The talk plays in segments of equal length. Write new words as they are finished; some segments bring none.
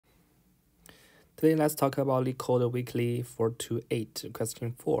Today, let's talk about Leetcode Weekly 428.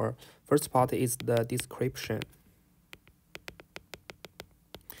 Question 4. First part is the description.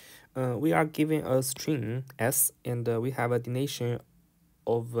 We are given a string S, and we have a definition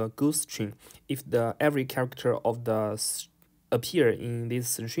of a good string. If every character of the appear in this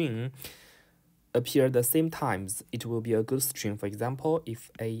string appear the same times, it will be a good string. For example, if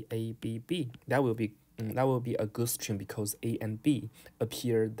A, B, B, that will be a good string because A and B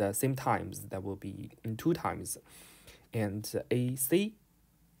appear the same times. That will be in 2 times. And AC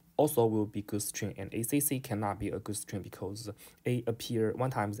also will be good string, and ACC cannot be a good string because A appear 1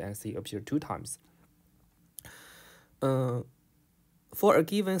 times and C appear 2 times. For a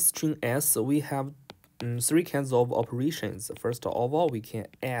given string S, we have 3 kinds of operations. First of all, we can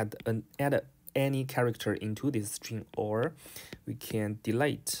add any character into this string, or we can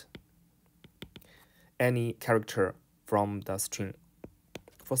delete any character from the string.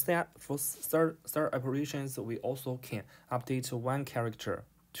 For third operations, we also can update 1 character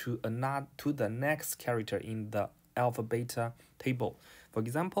to the next character in the alphabet table. For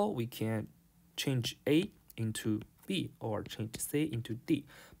example, we can change A into B or change C into D,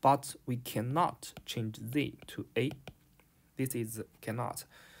 but we cannot change Z to A. This is cannot.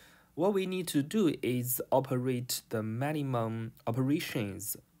 What we need to do is operate the minimum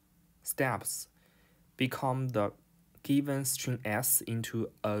operations steps, become the given string S into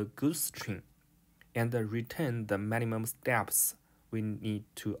a good string, and return the minimum steps we need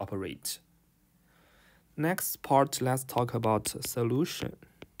to operate. Next part, let's talk about solution.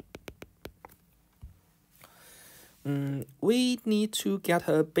 We need to get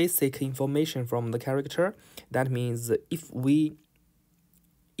a basic information from the character. That means if we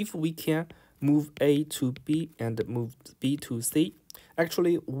can move A to B and move B to C,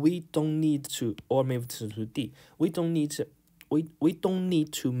 actually we don't need to, or move to D. We don't need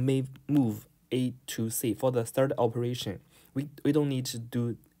to move A to C for the third operation. We don't need to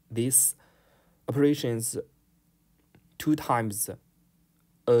do these operations 2 times.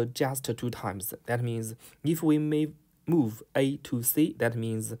 Just 2 times. That means if we move A to C, that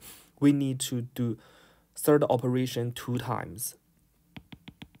means we need to do third operation 2 times.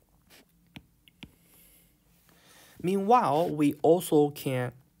 Meanwhile, we also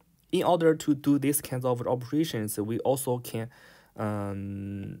can, in order to do these kinds of operations, we also can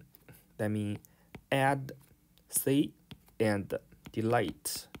add C and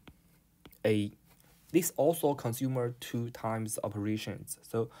delete A. This also consumes 2 times operations.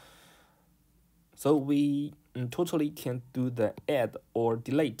 So we totally can do the add or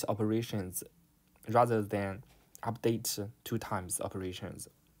delete operations rather than update 2 times operations.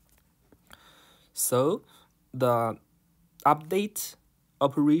 So the update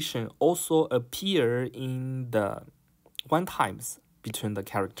operation also appear in the 1 times between the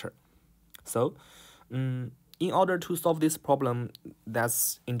character. So in order to solve this problem,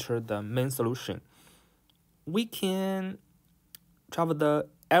 let's enter the main solution. We can travel the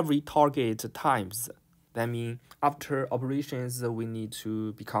every target times. That means after operations, we need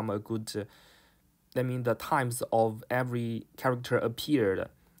to become a good. That means the times of every character appeared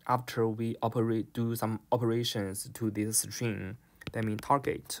after we do some operations to this string. That means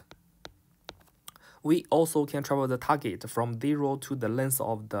target. We also can travel the target from 0 to the length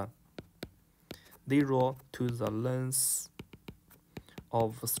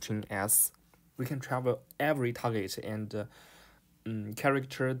of string S. We can travel every target and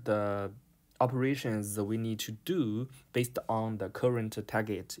character the operations we need to do based on the current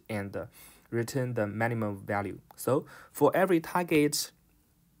target and return the minimum value. So for every target,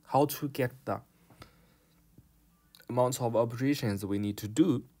 how to get the amount of operations we need to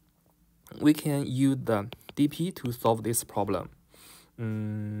do, we can use the DP to solve this problem.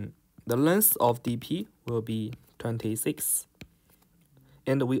 The length of DP will be 26,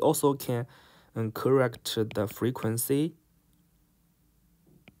 and we also can correct the frequency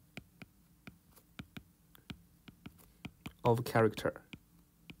of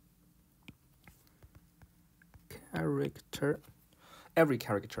every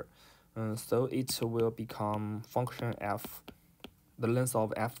character. So it will become function f. The length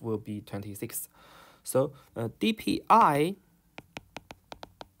of f will be 26. So DPI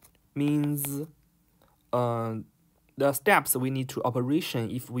means the steps we need to operation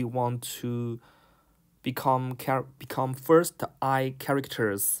if we want to become first I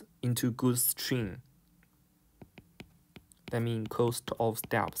characters into good string. That means cost of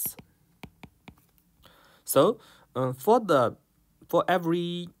steps. So for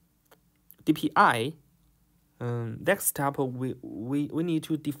every DPI, next step we need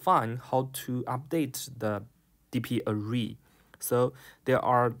to define how to update the DP array. So there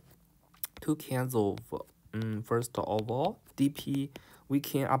are two kinds of first of all, dp, we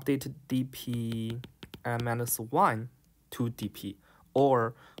can update dp minus 1 to dp,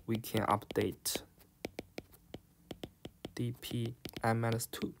 or we can update dp minus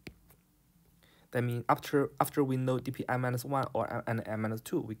 2. That means after we know dp minus 1 or and minus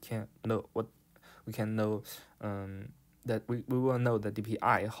 2, we can know that we will know the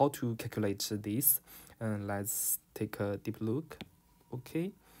dpi. How to calculate this? Let's take a deep look.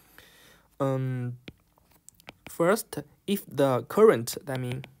 Okay. First, if the current, that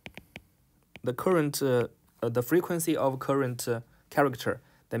means the current the frequency of current character,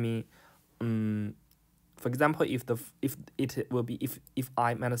 that means for example, if it will be if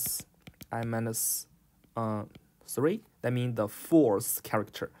I minus 3, that means the fourth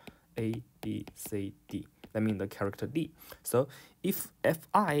character a b c d, that means the character d. So if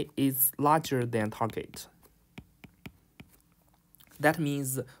fi is larger than target, that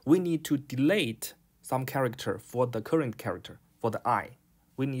means we need to delete some character for the current character, for the I.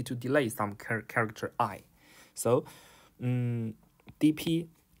 We need to delay some character I. So dp,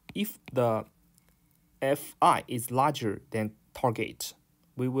 if the fi is larger than target,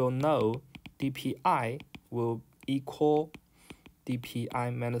 we will know dpi will equal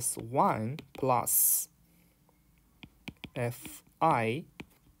dpi minus 1 plus fi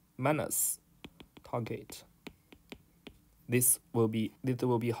minus target. This will be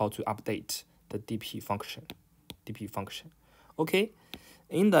how to update the dp function. Okay.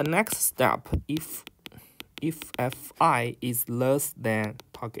 In the next step, if fi is less than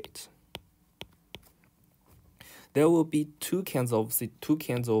target, there will be two kinds of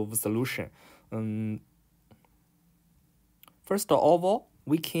solution. First of all,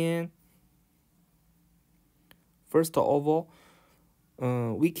 we can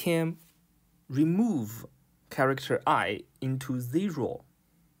remove character I into 0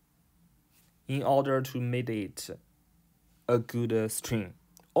 in order to make it a good string,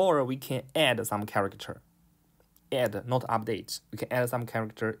 or we can add some character. Add, not update. We can add some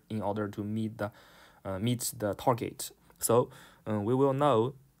character in order to meet the target. So we will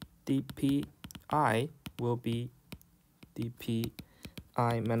know dpi will be dpi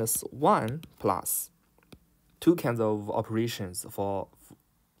minus 1 plus two kinds of operations for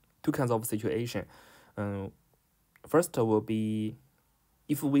two kinds of situation. First will be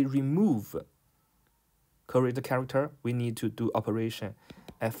if we remove current character, we need to do operation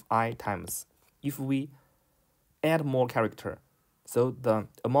fi times. If we add more character, so the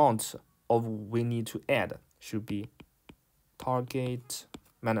amount of we need to add should be target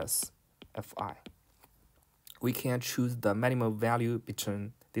minus fi. We can choose the minimum value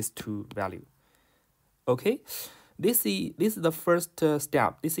between these two values. Okay, this is the first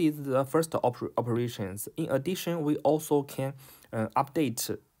step. This is the first operations. In addition, we also can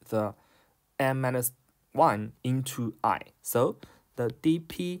update the n minus 1 into I. So the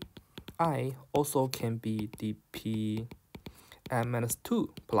dpi also can be dp n minus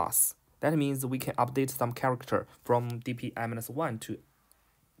 2 plus. That means we can update some character from dp n minus 1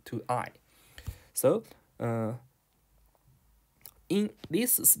 to I. So in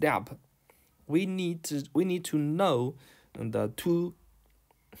this step, we need to know the two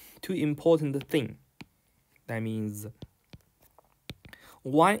important thing. That means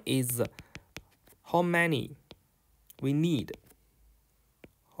one is how many we need.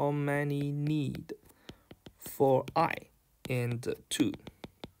 How many need for I, and 2,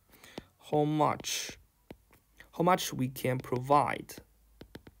 how much we can provide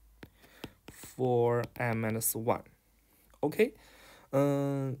for n minus 1. Okay.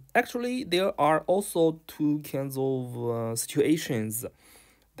 Actually, there are also two kinds of situations.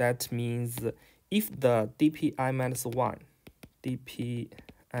 That means if the dpi minus 1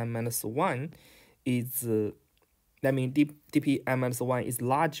 is that means dpi minus 1 is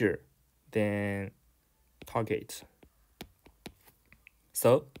larger than target.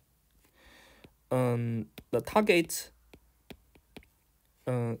 So the target,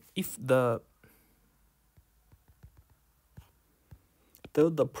 if the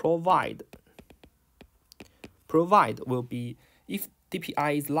provide will be, if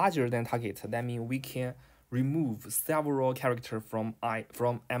dpi is larger than target, that means we can remove several characters from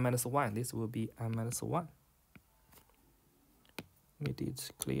n minus 1. This will be n minus 1. Made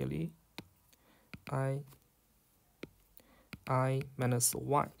it clearly. I minus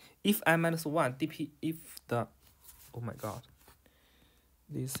 1. If n minus 1 dp, if the, oh my god,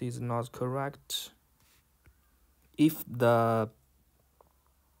 this is not correct. If the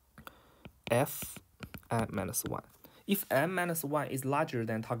f n minus 1, if n minus 1 is larger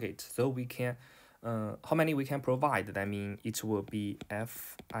than target, so we can how many we can provide. That means it will be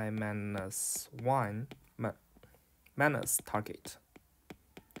fi minus 1 minus target.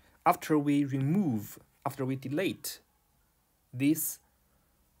 After we delete this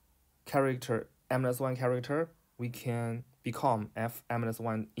character, m-1 character, we can become f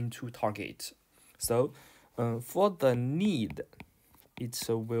m-1 into target. So for the need, it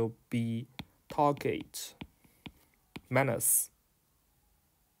will be target minus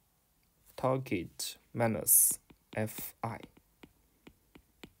fi.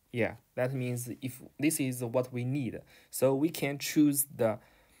 Yeah, that means if this is what we need, so we can choose the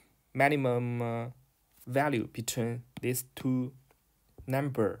minimum value between these two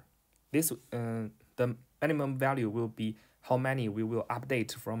number. This the minimum value will be how many we will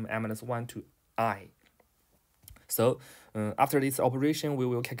update from m-1 to I. So after this operation, we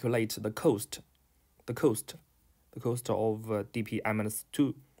will calculate the cost of dp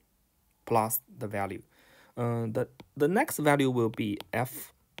m-2 plus the value. The next value will be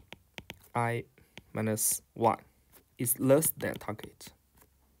fi minus 1 is less than target.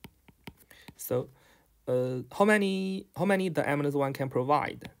 So how many the m-1 can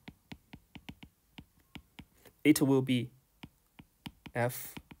provide? It will be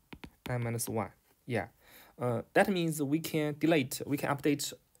f m-1. Yeah, that means we can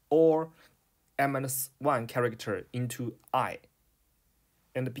update all m-1 character into I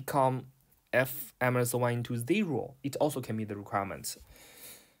and become f m-1 into 0. It also can be the requirement.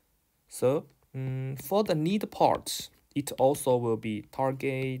 So for the need part, it also will be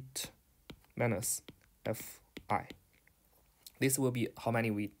target minus fi. This will be how many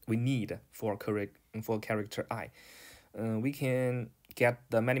we need for character I. We can get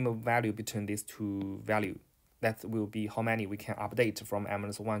the minimum value between these two values. That will be how many we can update from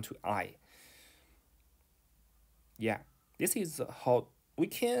m-1 to I. Yeah, this is how we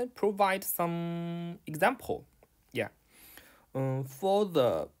can provide some example. Yeah, for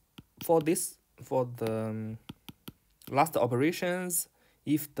the last operations,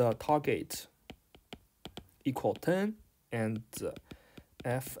 if the target equal 10 and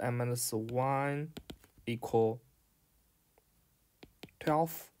f m-1 equal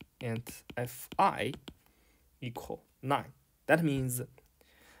 12 and fi equal 9, that means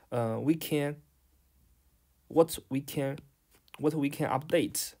what we can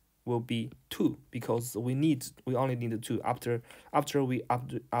update will be 2, because we only need 2. After we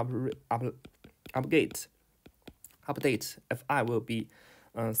update fi will be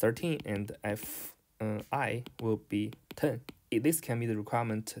 13 and fi will be 10. This can be the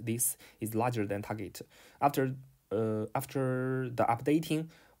requirement. This is larger than target. After the updating,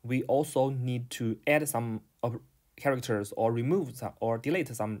 we also need to add some characters or remove some, or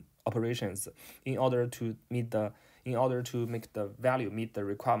delete some operations in order to make the value meet the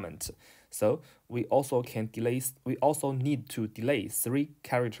requirement. So we also need to delay 3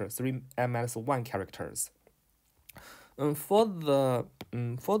 m-1 characters. For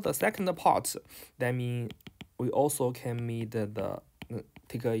the second part, that means we also can meet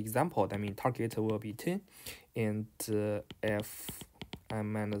take an example. That means target will be 10 and f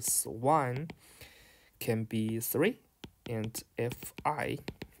m-1 can be 3 and fi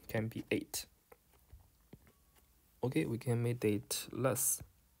can be 8. Okay, we can make it less.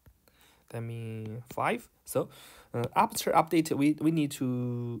 That means 5. So after update, we need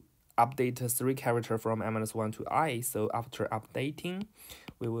to update 3 characters from m-1 to I. So after updating,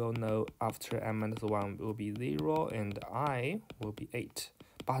 we will know after m-1 will be 0 and I will be 8.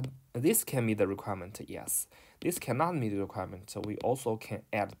 But this can meet the requirement. Yes, this cannot meet the requirement. So we also can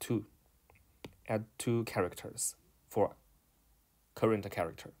add 2 characters for current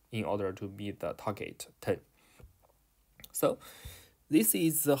character in order to meet the target 10. So this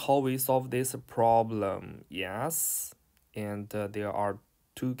is how we solve this problem. Yes, and there are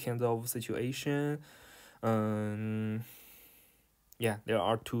 2 kinds of situation. Yeah, there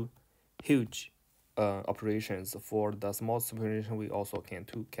are 2 huge operations. For the small situation, we also can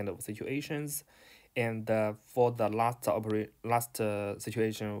 2 kind of situations, and for the last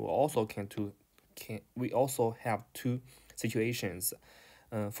situation, we also have 2 situations.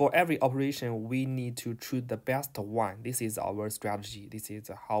 For every operation, we need to choose the best one. This is our strategy. This is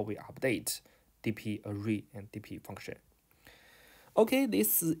how we update dp array and dp function. Okay,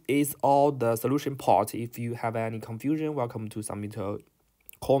 this is all the solution part. If you have any confusion, welcome to submit a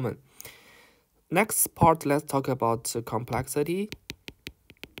comment. Next part, let's talk about complexity.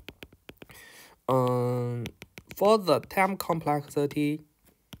 For the time complexity,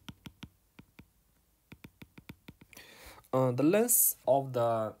 the length of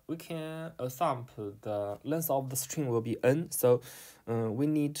we can assume the length of the string will be n. So we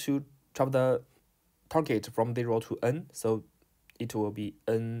need to drop the target from 0 to n, so it will be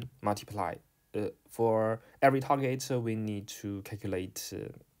n multiply. For every target, we need to calculate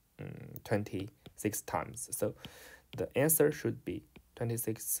 26 times. So the answer should be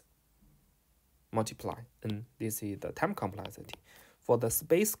 26 multiply n. This is the time complexity. For the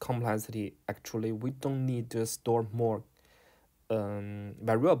space complexity, actually, we don't need to store more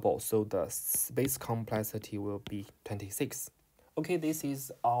variables, so the space complexity will be 26. Okay, this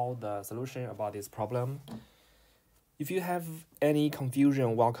is all the solution about this problem. If you have any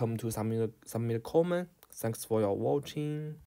confusion, welcome to submit a comment. Thanks for your watching.